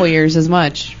last couple of years as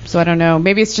much. So I don't know.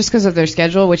 Maybe it's just because of their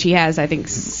schedule, which he has, I think,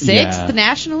 6th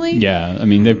nationally. Yeah, I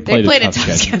mean, they've played a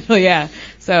tough schedule. Yeah.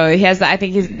 So he has, I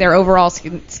think their overall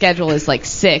schedule is like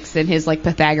 6th in his like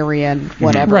Pythagorean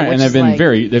whatever. Right, and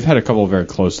they've had a couple of very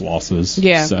close losses.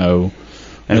 Yeah. So.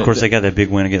 And of course, they got that big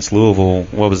win against Louisville.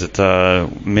 What was it?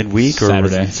 Midweek or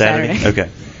Saturday? Saturday. Okay.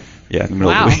 Yeah, in the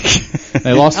middle of the week.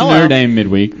 They lost to Notre Dame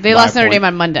midweek. They lost Notre Dame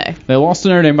on Monday. They lost to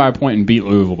Notre Dame by a point and beat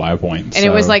Louisville by a point. And it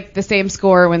was like the same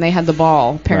score when they had the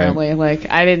ball, apparently. Right. Like,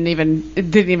 it didn't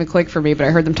even click for me, but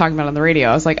I heard them talking about it on the radio.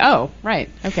 I was like, oh, right,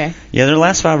 okay. Yeah, their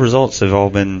last 5 results have all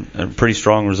been pretty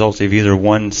strong results. They've either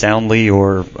won soundly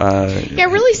or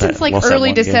really since like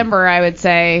early December, I would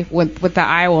say, with the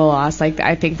Iowa loss. Like,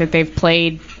 I think that they've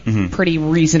played pretty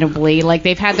reasonably. Like,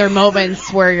 they've had their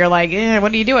moments where you're like,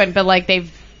 what are you doing? But like, they've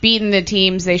beaten the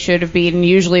teams they should have beaten,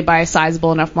 usually by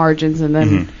sizable enough margins, and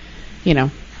then,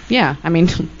 I mean,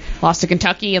 lost to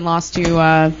Kentucky and lost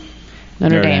to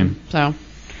Notre Dame. So,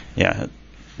 yeah,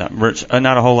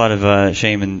 not a whole lot of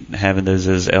shame in having those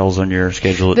as L's on your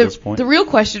schedule at this point. The real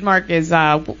question mark is,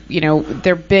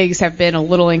 their bigs have been a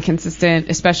little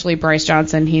inconsistent, especially Bryce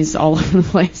Johnson. He's all over the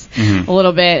place a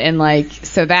little bit, and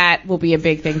so that will be a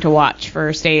big thing to watch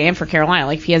for State and for Carolina.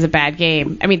 Like, if he has a bad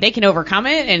game, I mean, they can overcome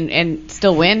it and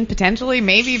still win potentially,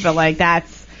 maybe, but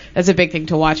that's a big thing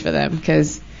to watch for them,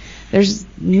 because there's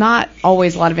not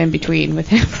always a lot of in between with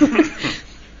him.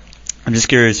 I'm just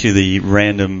curious who the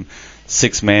random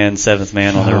 6th man, 7th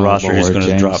man on their roster is going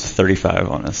to drop 35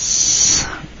 on us.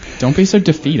 Don't be so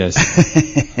defeatist.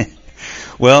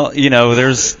 Well,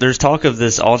 there's talk of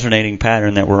this alternating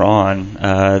pattern that we're on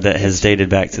that has dated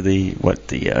back to the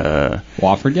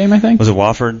Wofford game, I think. Was it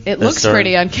Wofford? It looks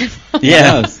pretty uncanny.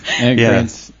 Yeah.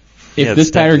 If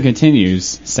this pattern continues,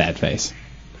 sad face.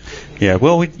 Yeah,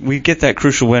 well, we get that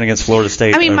crucial win against Florida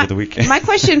State over the weekend. My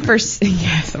question for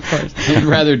yes, of course. I'd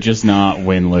rather just not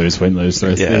win lose the rest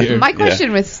of the year. My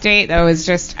question with State though is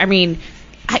just, I mean,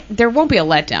 there won't be a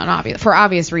letdown, for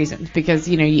obvious reasons, because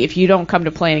if you don't come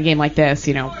to play in a game like this,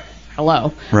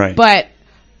 hello, right? But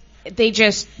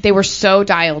they were so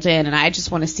dialed in, and I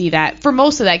just want to see that for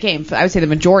most of that game. I would say the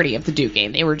majority of the Duke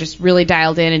game, they were just really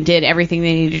dialed in and did everything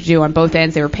they needed to do on both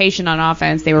ends. They were patient on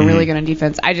offense. They were really good on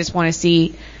defense. I just want to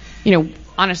see,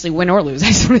 honestly, win or lose. I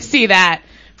just want to see that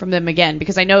from them again,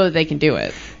 because I know that they can do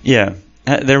it. Yeah.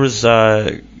 There was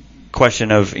a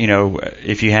question of,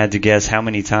 if you had to guess how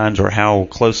many times or how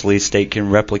closely State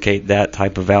can replicate that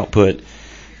type of output,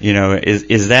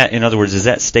 is that, in other words, is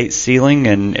that State's ceiling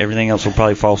and everything else will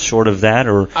probably fall short of that?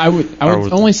 Or I would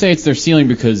only say it's their ceiling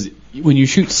because when you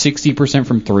shoot 60%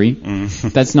 from 3,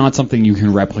 that's not something you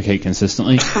can replicate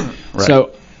consistently. Right.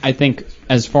 So I think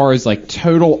as far as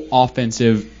total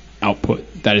offensive output,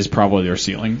 that is probably their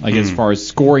ceiling. As far as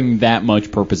scoring that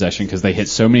much per possession, because they hit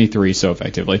so many threes so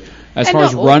effectively. As far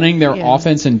as running their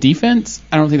offense and defense,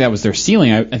 I don't think that was their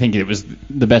ceiling. I think it was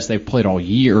the best they've played all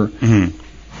year.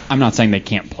 I'm not saying they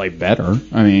can't play better.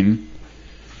 I mean,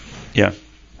 yeah.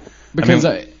 Because,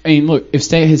 I mean, look, if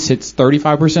State hits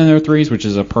 35% of their threes, which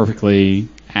is a perfectly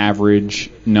average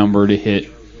number to hit,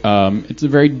 it's a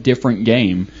very different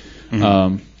game.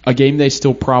 A game they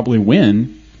still probably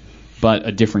win, but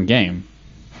a different game.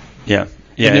 Yeah.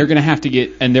 And they're going to have to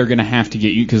get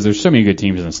you, because there's so many good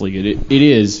teams in this league.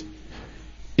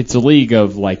 It's a league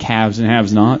of haves and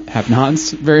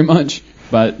have-nots very much,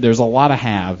 but there's a lot of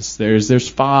haves. There's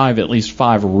at least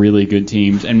five really good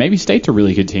teams, and maybe State's a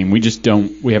really good team.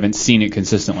 We haven't seen it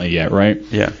consistently yet, right?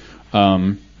 Yeah.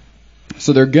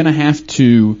 So they're going to have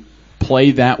to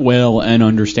play that well and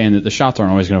understand that the shots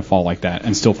aren't always going to fall like that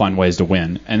and still find ways to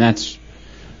win. And that's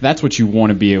what you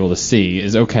want to be able to see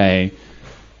is, okay,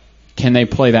 can they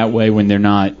play that way when they're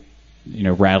not,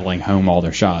 rattling home all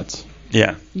their shots?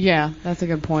 Yeah. Yeah, that's a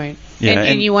good point. Yeah,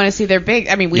 and you want to see their bigs.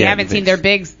 I mean, we haven't seen their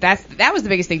bigs. That was the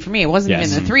biggest thing for me. It wasn't even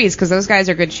the threes, because those guys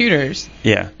are good shooters.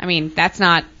 Yeah. I mean, that's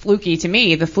not fluky to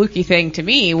me. The fluky thing to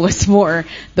me was more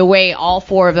the way all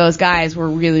four of those guys were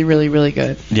really, really, really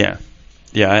good. Yeah.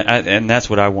 Yeah, and that's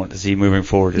what I want to see moving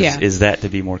forward is that to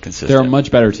be more consistent. They're a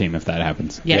much better team if that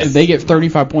happens. Yes. If they get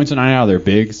 35 points a night out of their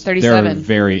bigs, 37. they're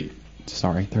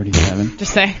 37.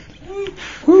 Just say.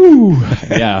 Whew.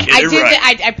 Yeah.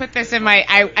 I put this in my.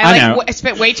 I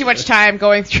spent way too much time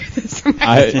going through this.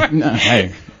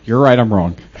 Hey, you're right. I'm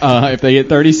wrong. If they get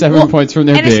 37 points from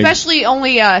their and big, especially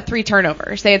only 3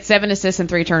 turnovers. They had 7 assists and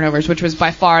 3 turnovers, which was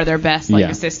by far their best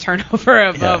assist turnover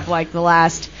of like the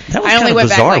last. That was I only kind of went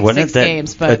bizarre, back like 6 that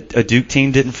games, but a Duke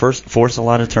team didn't force a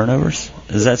lot of turnovers.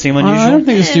 Does that seem unusual? I don't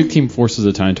think this Duke team forces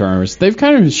a ton of turnovers. They've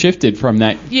kind of shifted from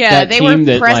that. Yeah, that they team were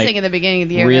that, pressing in the beginning of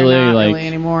the year. Really, they're not really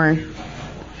anymore.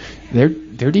 Their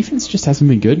defense just hasn't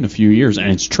been good in a few years,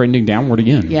 and it's trending downward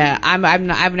again. Yeah,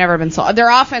 I've never been sold. Their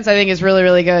offense, I think, is really,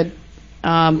 really good,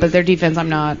 but their defense, I'm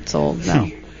not sold. No.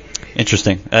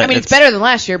 Interesting. I mean, it's better than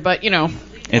last year, but It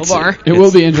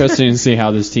will be interesting to see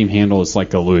how this team handles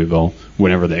like a Louisville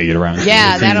whenever they get around.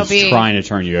 Yeah, that'll be trying to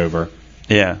turn you over.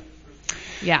 Yeah.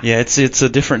 Yeah. Yeah, it's a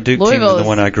different Duke Louisville team than the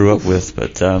one I grew up with,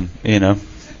 but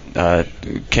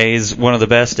Kay's one of the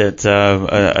best at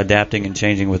adapting and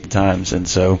changing with the times, and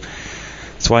so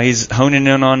that's why he's honing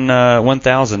in on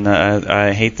 1,000.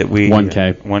 I hate that we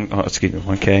 1K.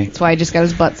 1K. That's why he just got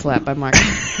his butt slapped by Mark.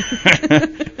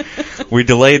 We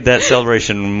delayed that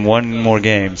celebration one more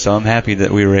game, so I'm happy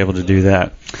that we were able to do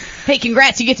that. Hey,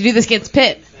 congrats! You get to do this against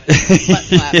Pitt. Butt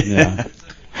slap. Yeah.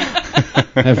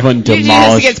 Have fun You do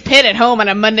this against Pitt at home on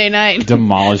a Monday night.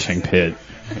 Demolishing Pitt.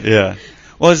 Yeah.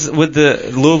 Would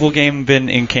the Louisville game been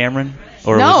in Cameron?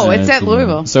 Or no, it's at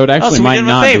Louisville. So it actually might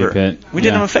not be Pitt. We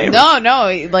did him a favor.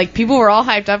 No, like people were all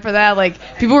hyped up for that.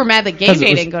 Like people were mad that Game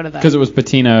Day didn't go to that because it was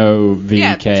Patino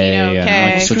VK. Patino,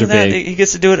 and like such a big. He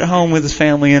gets to do it at home with his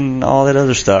family and all that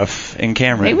other stuff in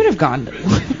Cameron. They would have gone to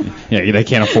Yeah, they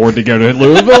can't afford to go to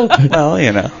Louisville. Well,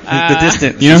 the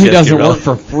distance. He doesn't work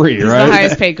for free, He's right? the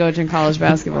highest paid coach in college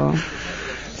basketball.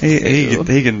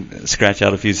 He can scratch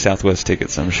out a few Southwest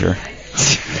tickets, I'm sure.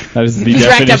 That is the He's definition.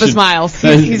 racked up his miles.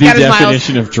 That is He's the got his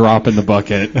definition of drop in the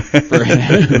bucket for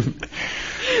him.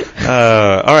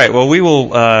 All right. Well, we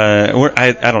will.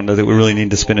 I don't know that we really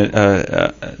need to spend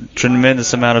a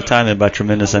tremendous amount of time, and by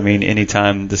tremendous I mean any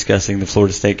time discussing the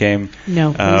Florida State game.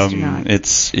 No, please do not.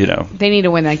 It's they need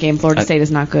to win that game. Florida State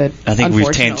is not good. I think we've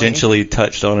tangentially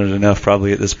touched on it enough,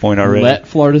 probably at this point already. Let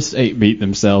Florida State beat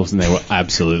themselves, and they will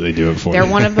absolutely do it for you. They're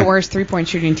one of the worst 3-point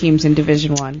shooting teams in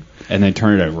Division I. And they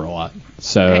turn it over a lot.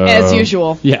 So as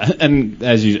usual. Yeah, and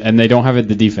they don't have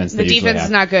the defense. The defense is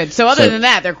not good. So other than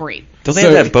that, they're great. Don't they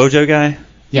have that Bojo guy?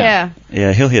 Yeah.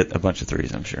 Yeah, he'll hit a bunch of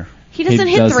threes, I'm sure. He doesn't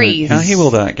hit threes. No, he will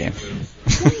that game.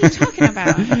 What are you talking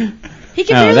about? He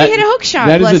can barely hit a hook shot.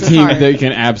 That is a team that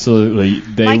can absolutely.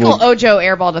 Michael Ojo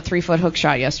airballed a 3-foot hook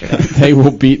shot yesterday. They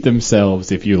will beat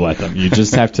themselves if you let them. You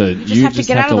just have to. You just have to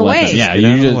get out of the way. Yeah,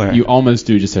 you almost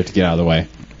do just have to get out of the way.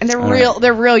 And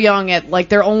they're real young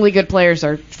their only good players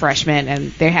are freshmen,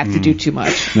 and they have to do too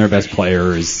much. And their best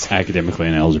player is academically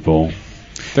ineligible.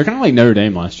 They're kind of like Notre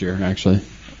Dame last year, actually.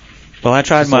 Well, I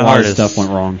tried just my hardest. Stuff went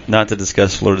wrong. Not to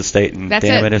discuss Florida State, and that's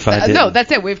damn it if I did. No,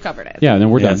 that's it. We've covered it. Yeah, then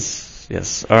we're done.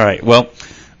 Yes. All right. Well,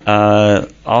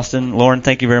 Austin, Lauren,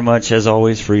 thank you very much as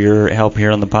always for your help here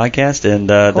on the podcast, and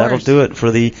that'll do it for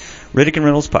the Riddick and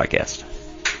Reynolds podcast.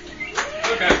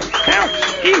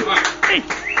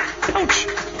 Ouch!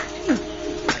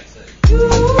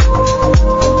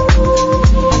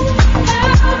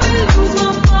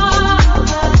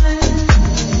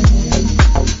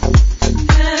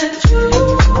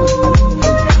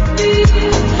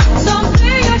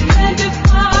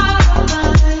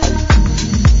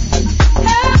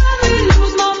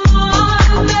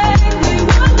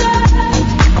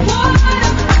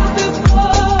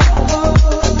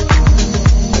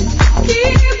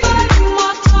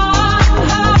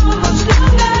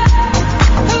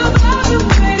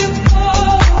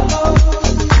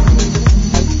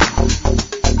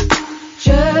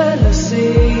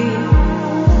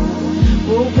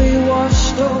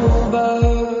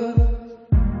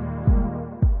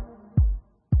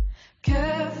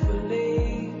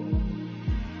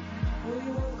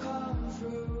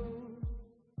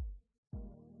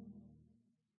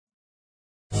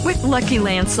 With Lucky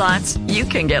Land Slots, you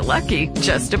can get lucky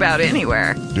just about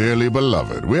anywhere. Dearly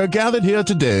beloved, we are gathered here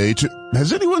today to...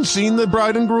 Has anyone seen the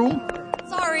bride and groom?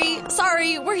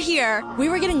 Sorry, we're here. We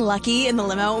were getting lucky in the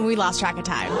limo and we lost track of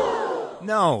time.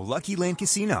 No, Lucky Land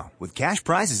Casino, with cash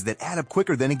prizes that add up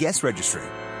quicker than a guest registry.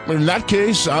 In that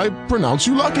case, I pronounce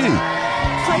you lucky.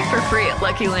 Play for free at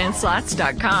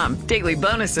LuckyLandSlots.com. Daily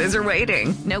bonuses are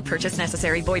waiting. No purchase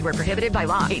necessary. Void where prohibited by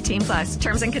law. 18+.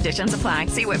 Terms and conditions apply.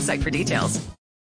 See website for details.